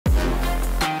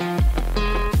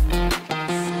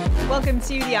Welcome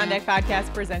to the On Deck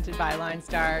podcast presented by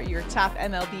LineStar, your top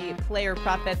MLB player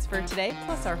prop bets for today,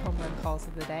 plus our home run calls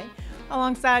of the day.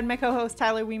 Alongside my co-host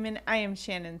Tyler Wiemann, I am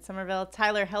Shannon Sommerville.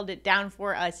 Tyler held it down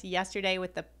for us yesterday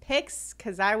with the picks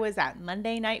because I was at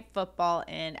Monday Night Football,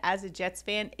 and as a Jets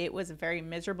fan, it was a very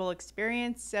miserable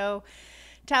experience. So,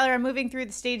 Tyler, I'm moving through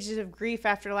the stages of grief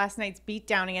after last night's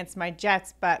beatdown against my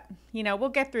Jets, but, you know, we'll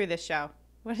get through this show.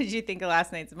 What did you think of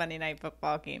last night's Monday Night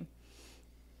Football game?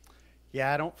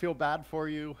 Yeah, I don't feel bad for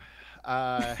you.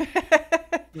 But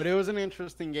it was an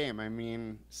interesting game. I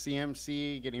mean,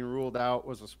 CMC getting ruled out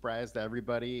was a surprise to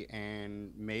everybody,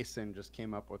 and Mason just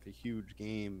came up with a huge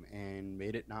game and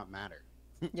made it not matter.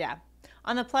 Yeah.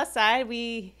 On the plus side,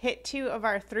 we hit 2 of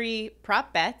our 3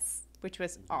 prop bets, which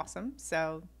was awesome.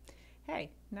 So, hey,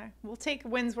 no, we'll take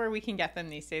wins where we can get them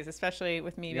these days, especially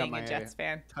with me being a Jets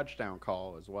fan. Touchdown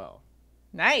call as well.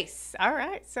 Nice. All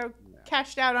right. So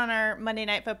cashed out on our Monday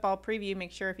Night Football preview.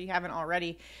 Make sure if you haven't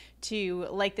already to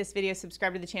like this video,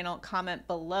 subscribe to the channel, comment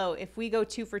below. If we go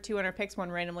 2 for 2 on our picks,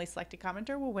 one randomly selected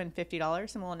commenter will win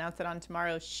 $50, and we'll announce it on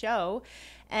tomorrow's show.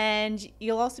 And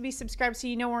you'll also be subscribed so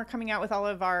you know we're coming out with all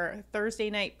of our Thursday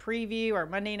night preview, our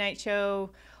Monday night show,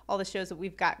 all the shows that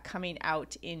we've got coming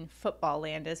out in football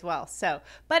land as well. So,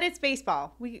 but it's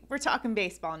baseball. We're talking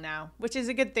baseball now, which is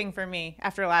a good thing for me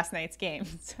after last night's game.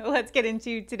 So let's get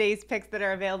into today's picks that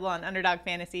are available on Underdog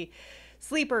Fantasy,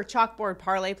 Sleeper, Chalkboard,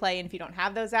 ParlayPlay. And if you don't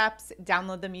have those apps,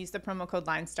 download them, use the promo code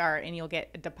LineStar, and you'll get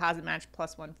a deposit match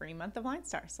plus 1 free month of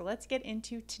LineStar. So let's get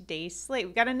into today's slate.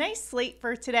 We've got a nice slate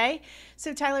for today.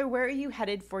 So Tyler, where are you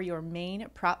headed for your main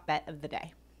prop bet of the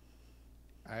day?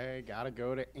 I got to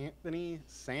go to Anthony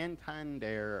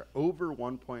Santander, over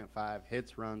 1.5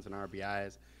 hits, runs, and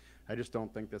RBIs. I just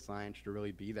don't think this line should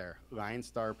really be there.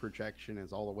 LineStar projection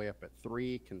is all the way up at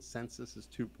 3. Consensus is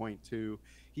 2.2.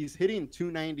 He's hitting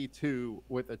 292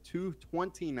 with a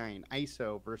 229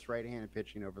 ISO versus right-handed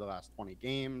pitching over the last 20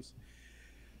 games.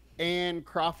 And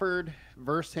Crawford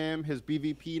versus him, his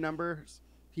BVP numbers,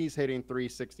 he's hitting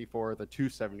 364 with a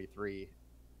 273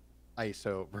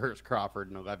 ISO versus Crawford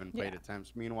in 11 plate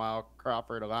attempts. Meanwhile,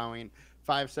 Crawford allowing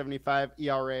 5.75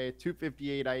 ERA,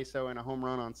 258 ISO, and a home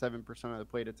run on 7% of the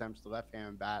plate attempts to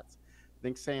left-hand bats. I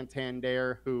think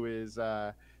Santander, who is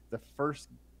the first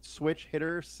switch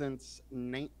hitter since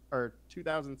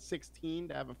 2016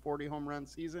 to have a 40 home run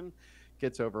season,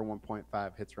 gets over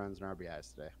 1.5 hits, runs, and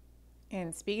RBIs today.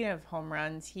 And speaking of home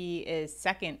runs, he is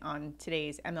second on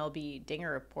today's MLB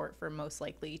Dinger Report for most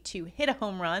likely to hit a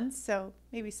home run. So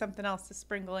maybe something else to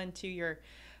sprinkle into your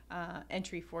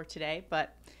entry for today.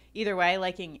 But either way,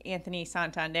 liking Anthony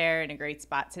Santander in a great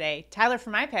spot today. Tyler, for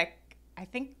my pick, I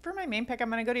think for my main pick, I'm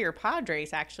going to go to your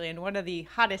Padres, actually. And one of the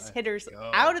hottest hitters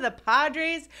out of the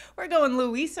Padres, we're going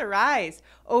Luis Arraez.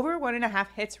 Over 1.5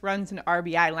 hits, runs, and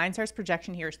RBI. LineStar's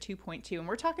projection here is 2.2. And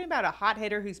we're talking about a hot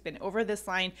hitter who's been over this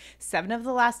line 7 of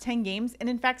the last 10 games. And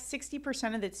in fact,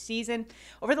 60% of the season.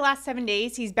 Over the last 7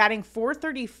 days, he's batting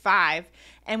 .435.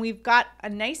 And we've got a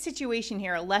nice situation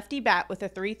here. A lefty bat with a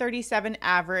 .337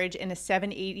 average and a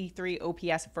 .783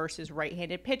 OPS versus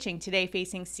right-handed pitching. Today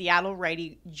facing Seattle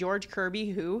righty George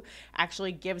Kirby, who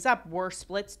actually gives up worse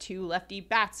splits to lefty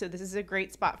bats. So this is a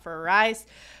great spot for Arraez.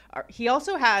 He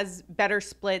also has better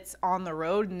splits on the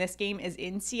road, and this game is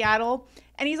in Seattle.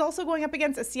 And he's also going up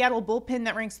against a Seattle bullpen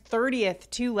that ranks 30th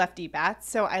to lefty bats.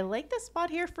 So I like the spot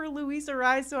here for Luis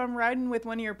Arraez. So I'm riding with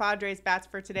one of your Padres bats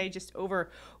for today, just over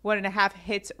 1.5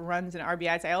 hits, runs, and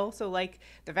RBIs. I also like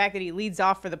the fact that he leads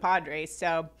off for the Padres.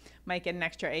 So might get an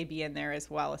extra AB in there as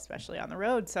well, especially on the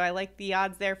road. So I like the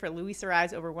odds there for Luis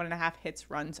Arraez over 1.5 hits,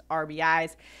 runs,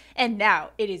 RBIs. And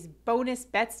now it is bonus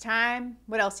bets time.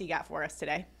 What else you got for us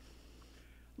today?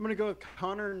 I'm going to go with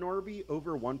Connor Norby,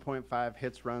 over 1.5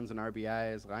 hits, runs, and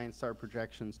RBIs. LineStar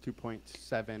projections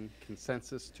 2.7,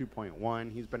 consensus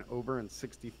 2.1. He's been over in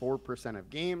 64% of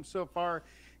games so far,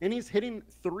 and he's hitting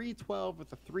 .312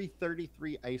 with a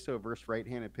 .333 ISO versus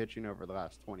right-handed pitching over the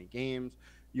last 20 games.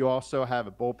 You also have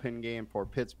a bullpen game for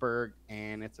Pittsburgh,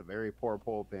 and it's a very poor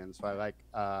bullpen, so I like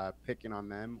picking on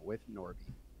them with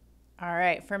Norby. All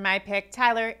right, for my pick,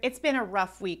 Tyler, it's been a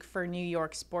rough week for New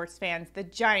York sports fans. The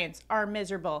Giants are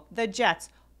miserable. The Jets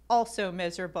also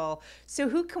miserable. So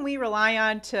who can we rely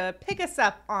on to pick us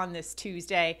up on this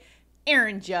Tuesday?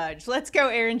 Aaron Judge. Let's go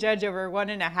Aaron Judge over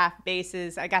 1.5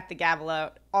 bases. I got the gavel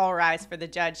out all rise for the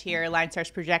Judge here.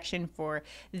 LineStar's projection for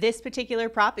this particular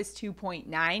prop is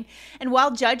 2.9. And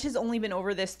while Judge has only been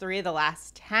over this 3 of the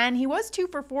last 10, he was 2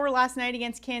 for 4 last night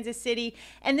against Kansas City.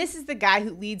 And this is the guy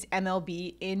who leads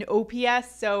MLB in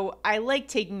OPS. So I like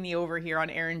taking the over here on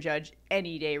Aaron Judge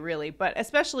any day, really, but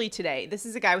especially today. This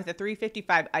is a guy with a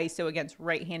 355 ISO against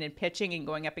right-handed pitching and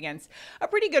going up against a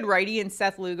pretty good righty in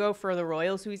Seth Lugo for the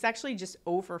Royals, who he's actually just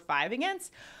 0 for 5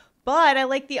 against. But I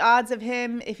like the odds of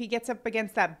him if he gets up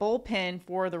against that bullpen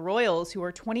for the Royals, who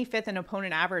are 25th in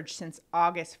opponent average since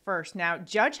August 1st. Now,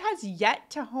 Judge has yet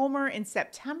to homer in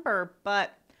September,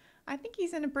 but I think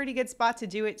he's in a pretty good spot to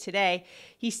do it today.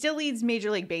 He still leads Major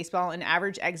League Baseball in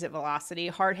average exit velocity,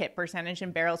 hard hit percentage,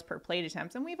 and barrels per plate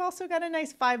attempts. And we've also got a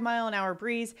nice 5-mile-an-hour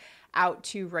breeze out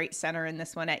to right center in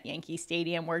this one at Yankee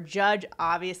Stadium, where Judge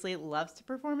obviously loves to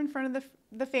perform in front of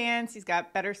the fans. He's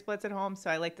got better splits at home, so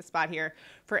I like the spot here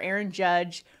for Aaron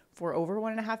Judge for over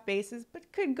 1.5 bases,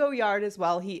 but could go yard as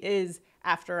well. He is,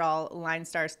 after all,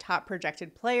 LineStar's top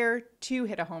projected player to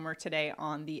hit a homer today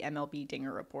on the MLB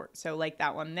Dinger Report. So like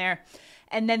that one there.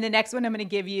 And then the next one I'm going to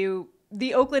give you,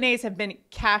 the Oakland A's have been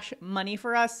cash money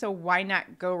for us, so why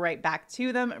not go right back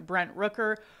to them? Brent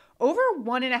Rooker, over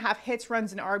 1.5 hits,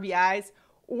 runs, and RBIs.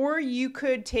 Or you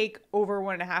could take over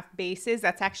 1.5 bases.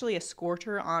 That's actually a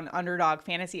scorcher on Underdog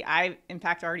Fantasy. I, in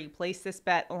fact, already placed this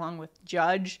bet along with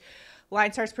Judge.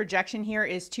 LineStar's projection here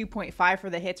is 2.5 for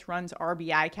the hits, runs,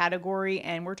 RBI category.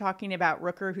 And we're talking about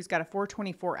Rooker, who's got a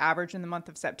 424 average in the month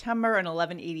of September and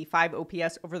 1185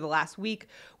 OPS over the last week,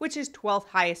 which is 12th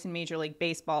highest in Major League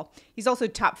Baseball. He's also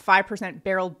top 5%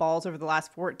 barreled balls over the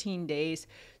last 14 days.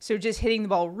 So just hitting the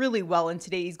ball really well. And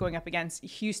today he's going up against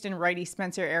Houston righty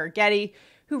Spencer Arrighetti,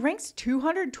 who ranks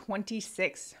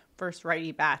 226 first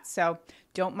righty bats. So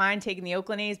don't mind taking the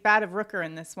Oakland A's bat of Rooker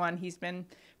in this one. He's been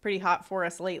pretty hot for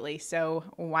us lately, so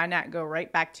why not go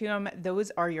right back to him? Those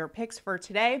are your picks for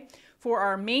today. For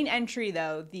our main entry,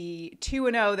 though, the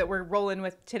 2-0 that we're rolling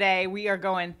with today, we are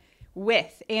going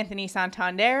with Anthony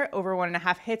Santander over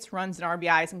 1.5 hits, runs, and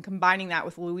RBIs, and combining that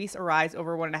with Luis Arraez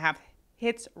over 1.5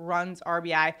 hits, runs,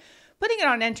 RBI, putting it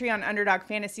on entry on Underdog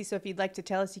Fantasy. So if you'd like to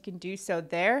tell us, you can do so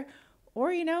there.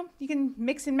 Or, you can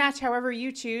mix and match however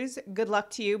you choose. Good luck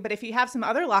to you. But if you have some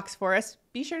other locks for us,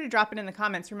 be sure to drop it in the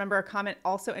comments. Remember, a comment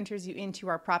also enters you into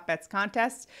our prop bets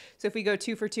contest. So if we go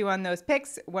 2 for 2 on those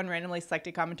picks, one randomly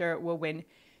selected commenter will win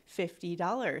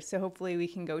 $50. So hopefully we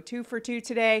can go 2 for 2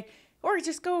 today. Or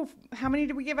just go, how many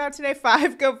did we give out today?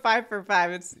 5. Go 5 for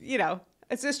 5. It's,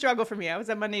 it's a struggle for me. I was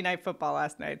at Monday Night Football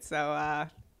last night. So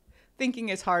thinking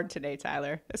is hard today,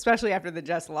 Tyler, especially after the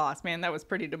just loss. Man, that was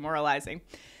pretty demoralizing.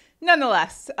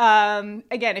 Nonetheless,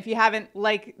 again, if you haven't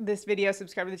liked this video,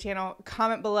 subscribe to the channel,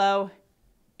 comment below.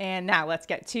 And now let's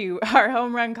get to our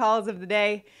home run calls of the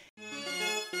day.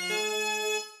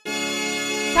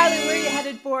 Tyler, where are you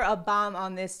headed for a bomb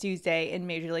on this Tuesday in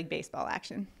Major League Baseball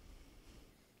action?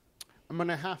 I'm going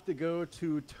to have to go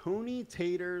to Tony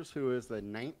Taters, who is the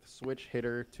 9th switch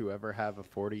hitter to ever have a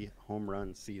 40 home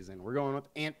run season. We're going with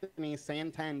Anthony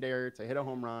Santander to hit a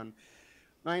home run.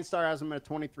 LineStar has him at a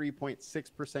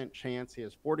 23.6% chance. He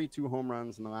has 42 home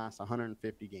runs in the last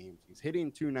 150 games. He's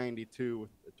hitting 292 with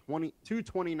a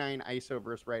 229 ISO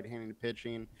versus right-handed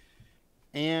pitching.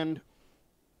 And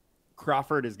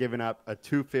Crawford has given up a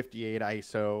 258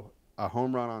 ISO, a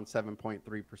home run on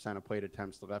 7.3% of plate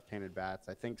attempts to left-handed bats.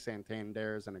 I think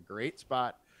Santander is in a great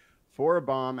spot for a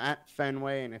bomb at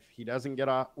Fenway. And if he doesn't get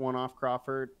one off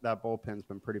Crawford, that bullpen's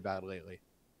been pretty bad lately.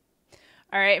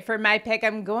 All right, for my pick,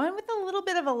 I'm going with a little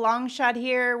bit of a long shot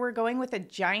here. We're going with a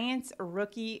Giants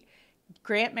rookie,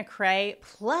 Grant McCray,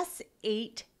 plus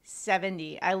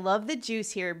 870. I love the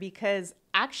juice here because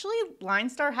actually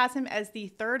LineStar has him as the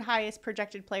 3rd highest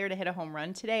projected player to hit a home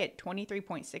run today at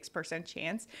 23.6%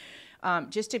 chance.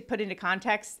 Just to put into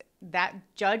context, that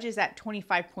Judge is at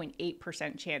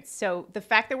 25.8% chance. So the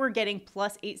fact that we're getting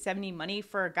plus 870 money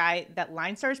for a guy that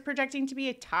LineStar is projecting to be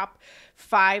a top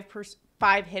 5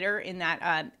 hitter in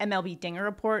that MLB Dinger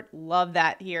Report. Love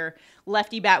that here.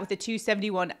 Lefty bat with a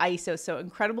 271 ISO. So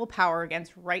incredible power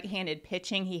against right-handed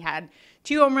pitching. He had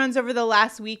 2 home runs over the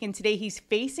last week, and today he's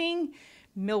facing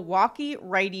Milwaukee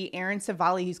righty Aaron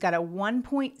Savali, who's got a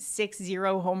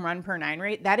 1.60 home run per 9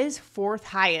 rate. That is 4th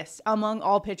highest among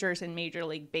all pitchers in Major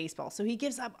League Baseball. So he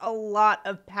gives up a lot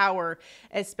of power,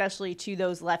 especially to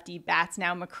those lefty bats.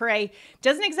 Now, McCray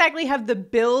doesn't exactly have the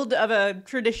build of a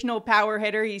traditional power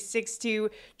hitter. He's 6'2",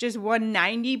 just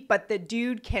 190, but the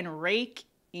dude can rake,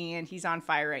 and he's on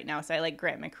fire right now. So I like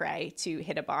Grant McCray to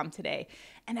hit a bomb today.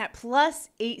 And at plus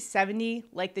 870,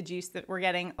 like the juice that we're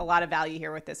getting, a lot of value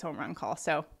here with this home run call.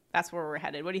 So that's where we're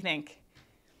headed. What do you think?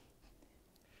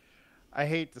 I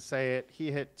hate to say it.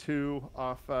 He hit 2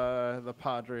 off the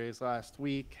Padres last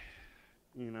week,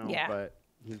 but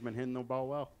he's been hitting the ball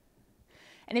well.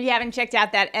 And if you haven't checked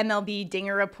out that MLB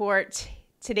Dinger Report,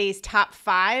 today's top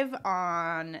 5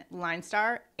 on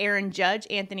LineStar: Aaron Judge,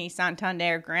 Anthony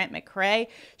Santander, Grant McCray,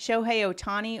 Shohei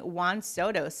Ohtani, Juan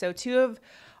Soto. So 2 of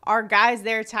our guys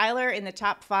there, Tyler, in the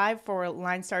top 5 for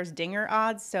LineStar's Dinger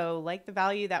odds. So like the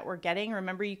value that we're getting.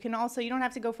 Remember, you don't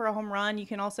have to go for a home run. You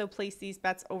can also place these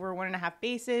bets over 1.5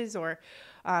 bases or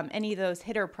any of those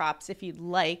hitter props. If you'd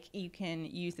like, you can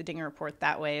use the Dinger Report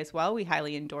that way as well. We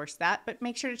highly endorse that, but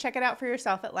make sure to check it out for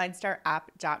yourself at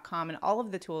linestarapp.com and all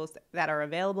of the tools that are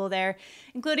available there,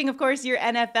 including, of course, your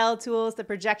NFL tools, the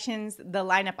projections, the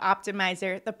lineup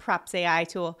optimizer, the props AI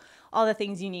tool, all the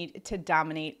things you need to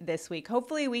dominate this week.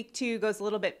 Hopefully week 2 goes a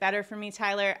little bit better for me,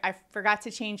 Tyler. I forgot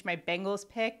to change my Bengals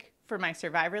pick for my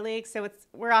Survivor League, so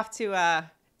we're off to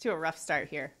a rough start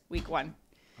here, week 1.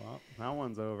 Well, that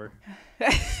one's over.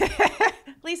 At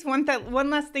least one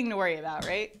less thing to worry about,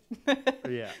 right?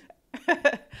 Yeah. All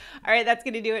right, that's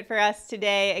going to do it for us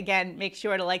today. Again, make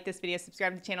sure to like this video,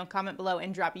 subscribe to the channel, comment below,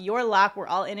 and drop your lock. We're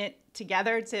all in it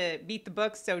together to beat the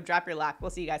books, so drop your lock. We'll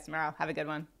see you guys tomorrow. Have a good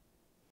one.